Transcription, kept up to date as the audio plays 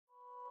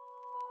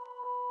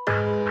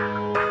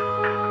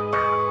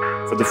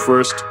For the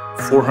first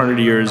 400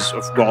 years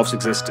of golf's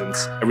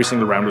existence, every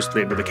single round was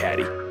played with a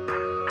caddy.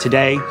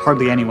 Today,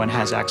 hardly anyone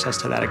has access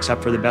to that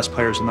except for the best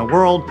players in the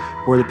world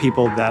or the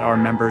people that are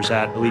members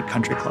at elite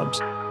country clubs.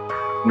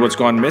 What's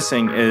gone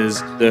missing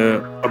is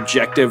the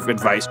objective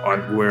advice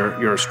on where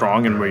you're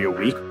strong and where you're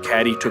weak.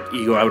 Caddy took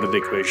ego out of the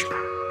equation.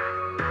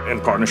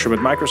 In partnership with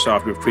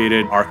Microsoft, we've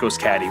created Arccos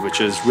Caddie,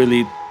 which is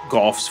really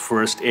golf's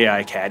first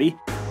AI caddy.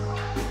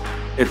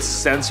 It's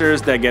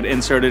sensors that get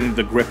inserted into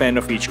the grip end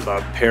of each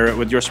club, pair it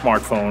with your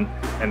smartphone,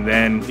 and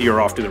then you're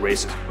off to the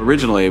races.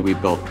 Originally, we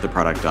built the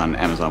product on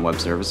Amazon Web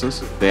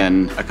Services.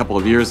 Then, a couple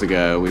of years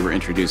ago, we were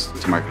introduced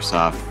to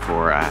Microsoft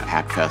for a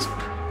Hackfest.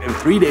 In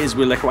 3 days,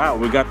 we're like, wow,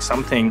 we got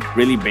something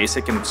really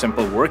basic and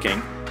simple working,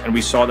 and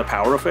we saw the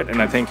power of it,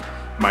 and I think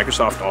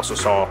Microsoft also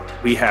saw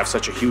we have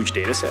such a huge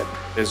data set.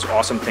 There's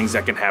awesome things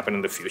that can happen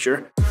in the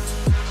future.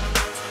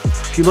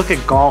 If you look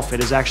at golf, it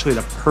is actually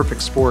the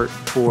perfect sport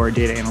for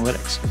data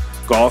analytics.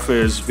 Golf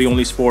is the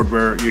only sport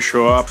where you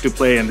show up to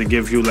play and they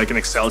give you like an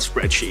Excel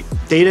spreadsheet.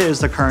 Data is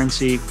the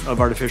currency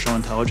of artificial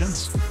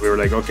intelligence. We were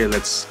like, okay,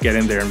 let's get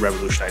in there and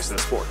revolutionize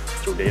this sport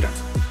through data.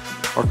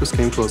 Arccos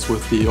came to us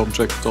with the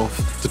object of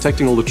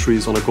detecting all the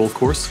trees on a golf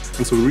course,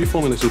 and so we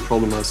reformulated the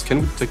problem as,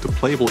 can we detect a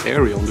playable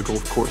area on the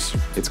golf course?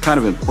 It's kind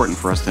of important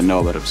for us to know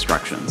about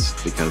obstructions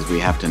because we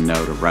have to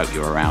know to route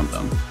you around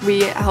them.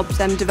 We helped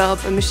them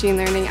develop a machine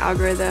learning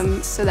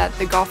algorithm so that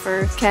the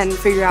golfer can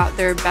figure out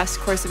their best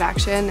course of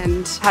action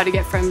and how to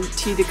get from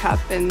tee to cup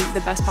in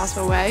the best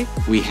possible way.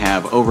 We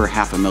have over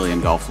 500,000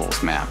 golf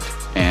holes mapped,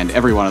 and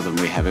every one of them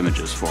we have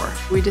images for.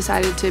 We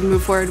decided to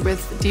move forward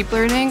with deep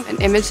learning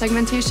and image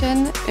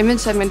segmentation.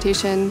 Image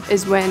segmentation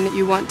is when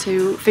you want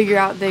to figure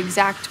out the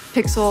exact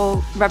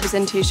pixel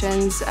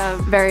representations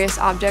of various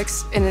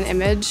objects in an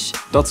image.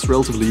 That's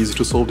relatively easy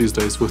to solve these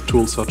days with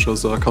tools such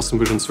as a custom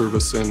vision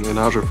service in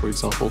Azure, for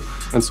example.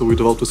 And so we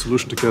developed a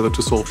solution together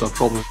to solve that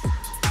problem.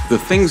 The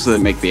things that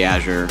make the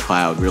Azure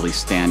cloud really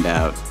stand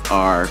out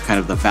are kind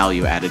of the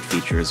value-added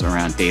features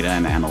around data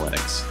and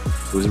analytics.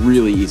 It was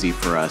really easy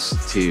for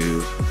us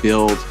to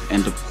build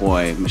and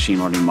deploy machine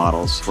learning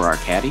models for our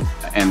Caddie,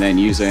 and then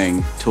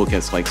using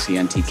toolkits like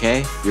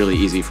CNTK, really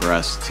easy for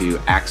us to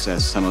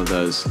access some of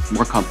those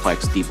more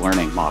complex deep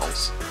learning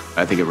models.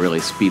 I think it really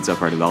speeds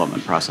up our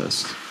development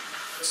process.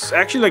 It's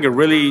actually like a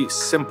really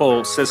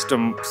simple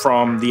system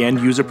from the end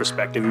user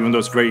perspective, even though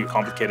it's very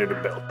complicated to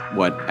build.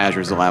 What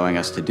Azure is allowing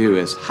us to do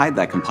is hide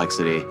that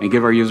complexity and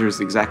give our users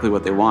exactly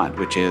what they want,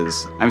 which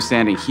is, I'm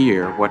standing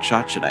here, what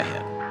shot should I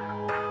hit?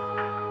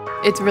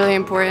 It's really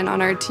important on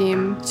our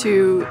team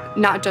to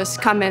not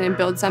just come in and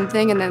build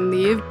something and then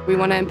leave. We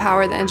want to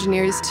empower the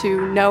engineers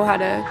to know how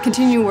to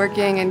continue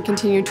working and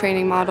continue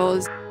training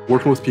models.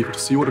 Working with people to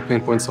see what the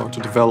pain points are, to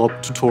develop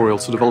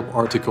tutorials, to develop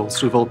articles,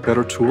 to develop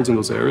better tools in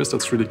those areas,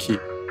 that's really key.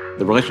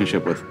 The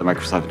relationship with the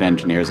Microsoft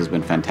engineers has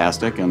been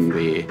fantastic, and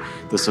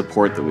the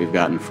support that we've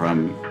gotten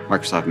from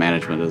Microsoft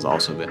management has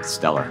also been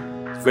stellar.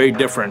 It's very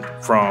different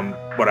from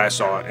what I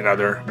saw in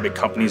other big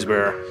companies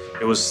where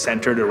it was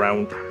centered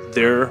around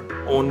their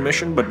own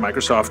mission, but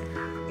Microsoft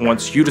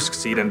wants you to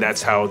succeed, and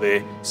that's how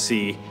they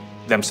see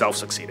themselves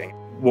succeeding.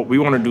 What we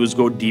want to do is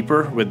go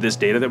deeper with this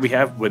data that we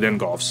have within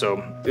golf.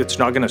 So it's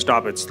not going to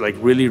stop. It's like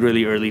really,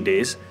 really early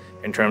days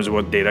in terms of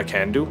what data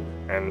can do,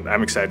 and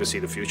I'm excited to see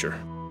the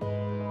future.